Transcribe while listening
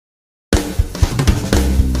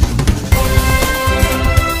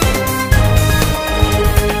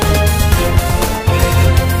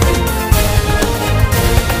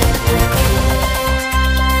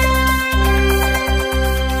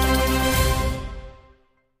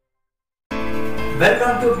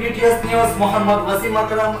Welcome to BTS news. Mohammad Wasim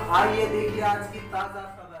अकरम, आइए देखिए आज की ताजा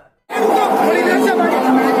खबर।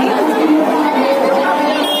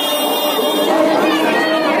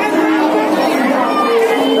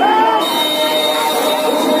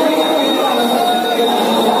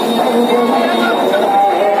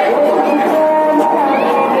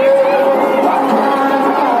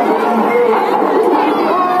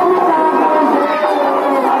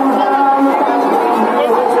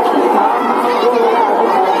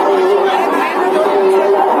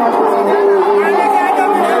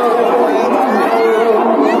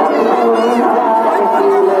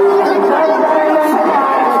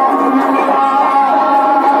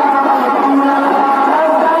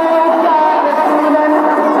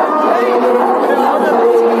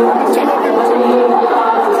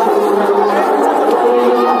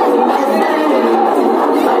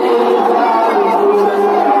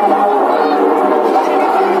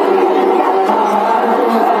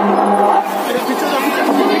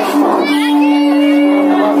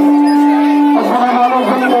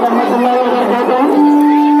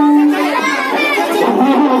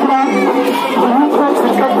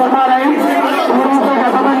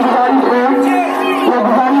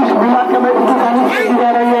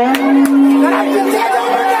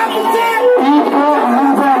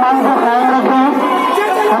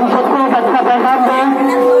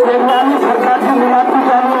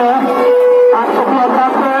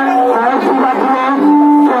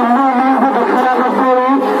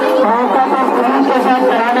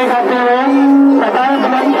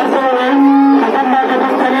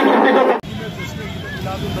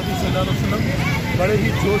 बड़े ही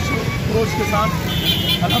जोश खरोश के साथ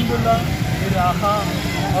अल्हम्दुलिल्लाह मेरे आका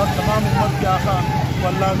और तमाम उम्मत के आका को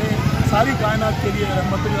अल्लाह ने सारी कायनात के लिए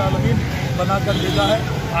रहमतुल आलमीन बनाकर भेजा है।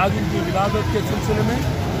 आज इनकी विलादत के सिलसिले में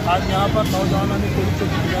आज यहाँ पर नौजवानों ने पूरी की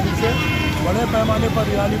जानी से बड़े पैमाने पर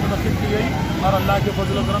रैली मुनक़िद की गई और अल्लाह के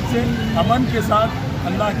फजल करम से अमन के साथ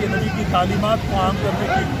अल्लाह के नबी की तालीमात को आम करने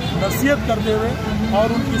की नसीहत करते हुए और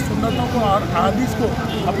उनकी सुन्नतों को और अहादीस को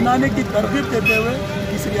अपनाने की तरगीब देते हुए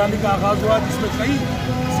इस रैली का आगाज़ हुआ, जिसमें कई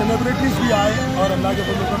सेलिब्रिटीज़ भी आए और अल्लाह के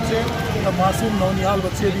फजल करम से मासूम नौनिहाल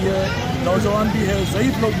बच्चे भी है, नौजवान भी है,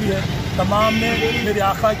 ज़ईफ़ लोग भी है, तमाम ने मेरे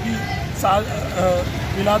आका की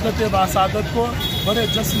विलादत बासादत को बड़े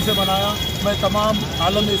जश्न से मनाया। मैं तमाम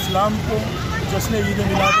आलम इस्लाम को जश्न ईद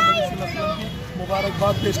मिलाद की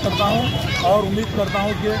मुबारकबाद पेश करता हूँ और उम्मीद करता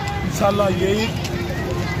हूँ कि इंशाअल्लाह ये ईद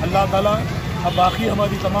अल्लाह ताला अब बाकी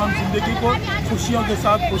हमारी तमाम ज़िंदगी को खुशियों के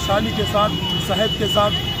साथ, खुशहाली के साथ, सेहत के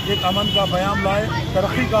साथ एक अमन का बयान लाए,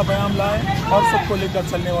 तरक्की का बयान लाए और सबको लेकर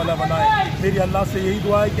चलने वाला बनाए। मेरी अल्लाह से यही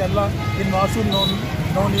दुआ है कि अल्लाह इन मासूम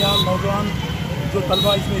नौनियाल नौजवान जो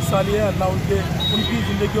तलबा इसमें हिस्सा लिए, अल्लाह उनकी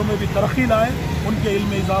ज़िंदगियों में भी तरक्की लाए, उनके इल्म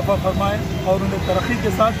में इजाफ़ा फरमाए और उन्हें तरक्की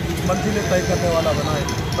के साथ मंजिलें तय करने वाला बनाए।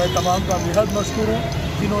 मैं तमाम का बेहद मशकूर हूँ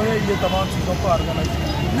जिन्होंने ये तमाम चीज़ों को ऑर्गेनाइज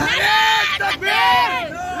किया।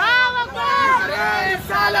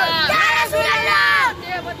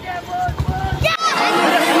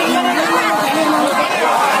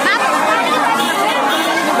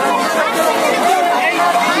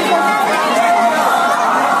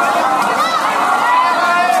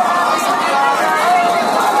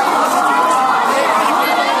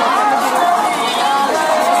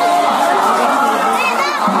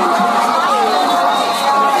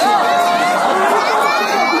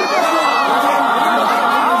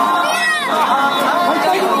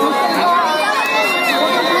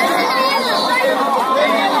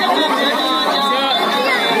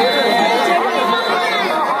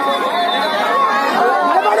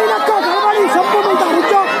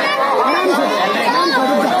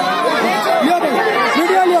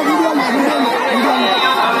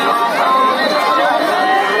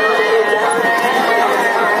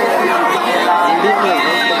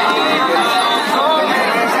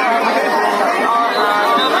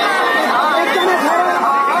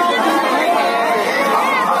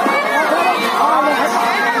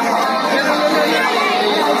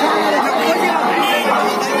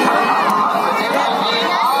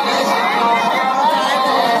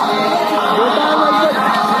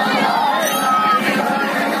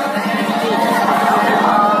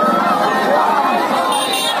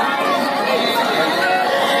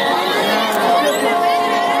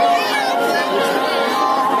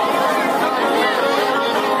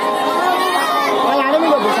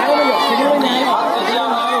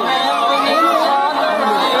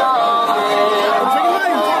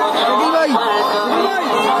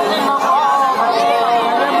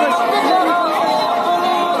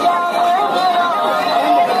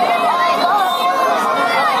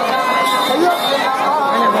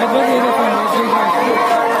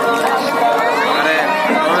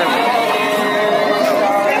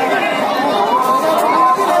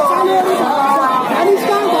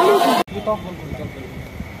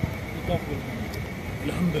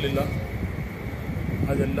 अल्हम्दुलिल्लाह,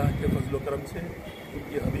 आज अल्लाह के फजल करम से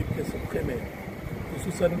उनके हबीब के सदक़े में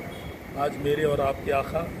खुसूसन आज मेरे और आपके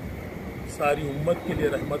आका सारी उम्मत के लिए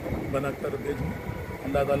रहमत बनाकर भेजी।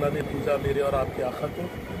 अल्लाह ताला ने भेजा मेरे और आपके आका को।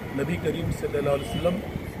 नबी करीम सल्लल्लाहु अलैहि वसल्लम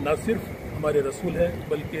न सिर्फ हमारे रसूल है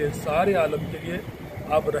बल्कि सारे आलम के लिए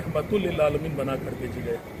आप रहमतुल लिल आलमीन बनाकर भेजे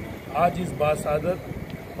गए। आज इस बासादत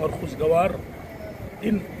और खुशगवार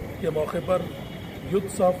दिन के मौके पर यूथ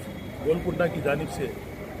ऑफ गोलकुंडा की जानिब से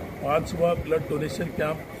 5वां ब्लड डोनेशन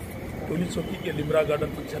कैंप टोली चौकी के लिमरा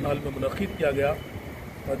गार्डन फंक्शन हॉल में मुनक़िद किया गया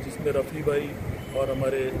और जिसमें रफ़ी भाई और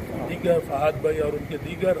हमारे दीगर फहाद भाई और उनके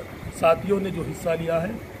दीगर साथियों ने जो हिस्सा लिया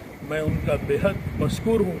है, मैं उनका बेहद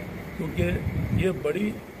मशकूर हूँ, क्योंकि ये बड़ी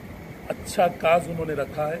अच्छा काज उन्होंने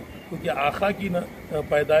रखा है। क्योंकि आका की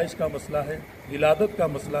पैदाइश का मसला है, विलादत का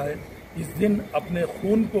मसला है। इस दिन अपने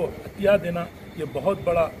खून को हत्या देना ये बहुत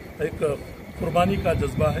बड़ा एक कुर्बानी का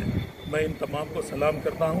जज्बा है। मैं इन तमाम को सलाम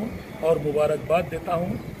करता हूँ और मुबारकबाद देता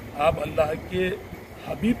हूँ। आप अल्लाह के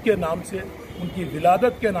हबीब के नाम से, उनकी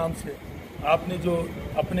विलादत के नाम से आपने जो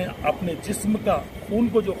अपने जिस्म का खून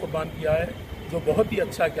को जो कुर्बान किया है, जो बहुत ही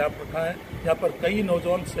अच्छा कैंप रखा है। यहाँ पर कई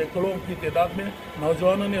नौजवान, सैकड़ों की तादाद में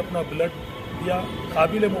नौजवानों ने अपना ब्लड दिया।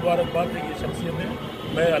 काबिल मुबारकबाद है ये शख्सियतें।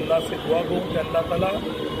 मैं अल्लाह से दुआ करूँ कि अल्लाह ताला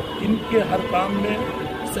इनके हर काम में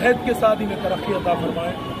सेहत के साथ इन्हें तरक्की अता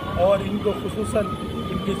फरमाए और इनको खुसूसन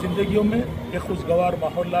इनकी ज़िंदगियों में एक खुशगवार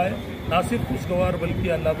माहौल लाए। ना सिर्फ खुशगवार बल्कि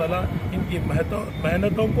अल्लाह ताला इनकी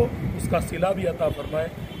मेहनतों को उसका सिला भी अता फरमाए।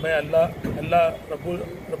 मैं अल्लाह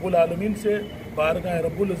रब्बुल आलमीन से, बारगाह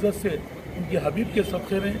रब्बुल इज़्ज़त से, उनके हबीब के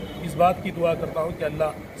सदक़े में इस बात की दुआ करता हूँ कि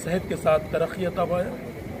अल्लाह सेहत के साथ तरक्की अता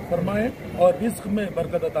फरमाए और रिस्क में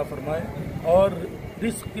बरकत अता फरमाए और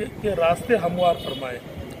रिस्क के रास्ते हमवार फरमाए।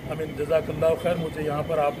 आमीन। जज़ाकल्लाहु खैर। मुझे यहाँ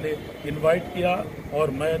पर आपने इनवाइट किया और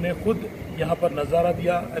मैंने खुद यहाँ पर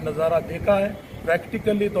नज़ारा देखा है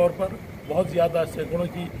प्रैक्टिकली तौर पर। बहुत ज़्यादा सैकड़ों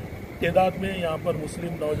की तादाद में यहाँ पर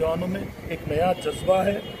मुस्लिम नौजवानों में एक नया जज्बा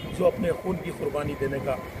है जो अपने खून की कुर्बानी देने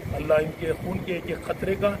का। अल्लाह इनके खून के एक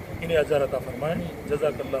ख़तरे का इन्हें अजर अता फरमाए।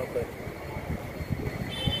 जज़ाकल्लाहु खैर।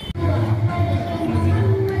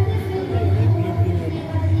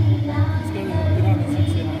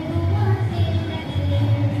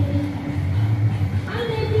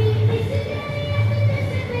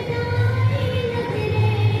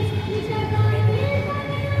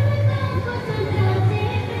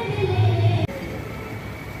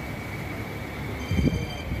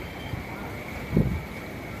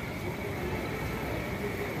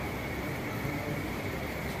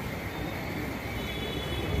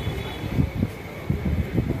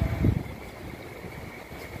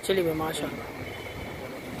 चलिए माशाअल्लाह।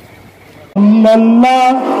 ला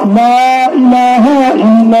इलाहा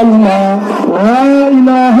इल्लल्लाह, ला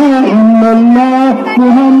इलाहा इल्लल्लाह,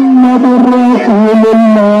 मुहम्मदुर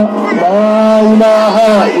रसूलुल्लाह, ला इलाहा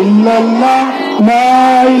इल्लल्लाह, ला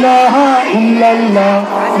इलाहा इल्लल्लाह,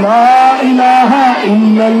 ला इलाहा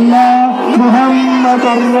इल्लल्लाह,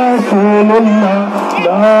 मुहम्मदुर रसूलुल्लाह,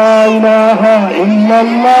 ला इलाहा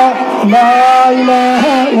इल्लल्लाह, ला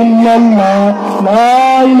इलाहा इल्लल्लाह, ला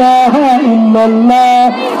इलाहा इल्लल्लाह,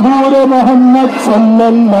 नूर मोहम्मद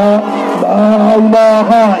सल्लल्लाहु, ला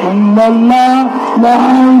इलाहा इल्लल्लाह, ला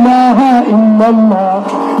इलाहा इल्लल्लाह,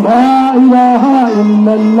 ला इलाहा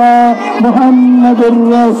इल्लल्लाह, मुहम्मदुर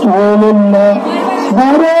रसूलुल्लाह।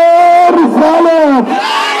 नारे रिसालत,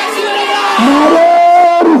 नारे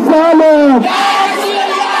रिसालत,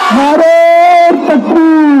 नारे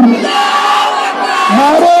तकबीर,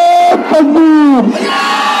 नारे तकबीर।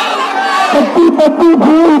 पत्ती पत्ती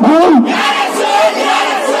फूल फूल,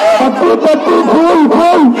 पत्ती पत्ती फूल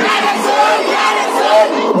फूल,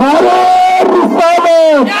 नारे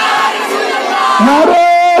रिसालत, नारे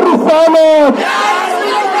रिसालत।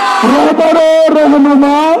 रहबरो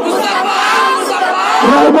रहनुमा,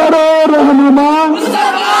 रहबरो रहनुमा,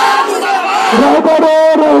 रहबरो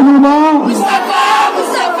रहनुमा।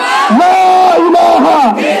 ला इलाहा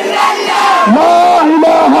इल्लल्लाह, ला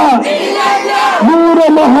इलाहा इल्लल्लाह, नूर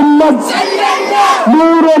मोहम्मद,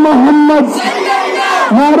 नूर मोहम्मद।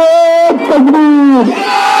 नारे तकबीर,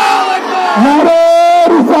 नारे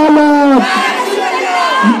रिसालत।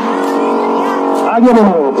 आगे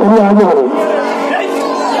बढ़ो, चलिए आगे बढ़ो।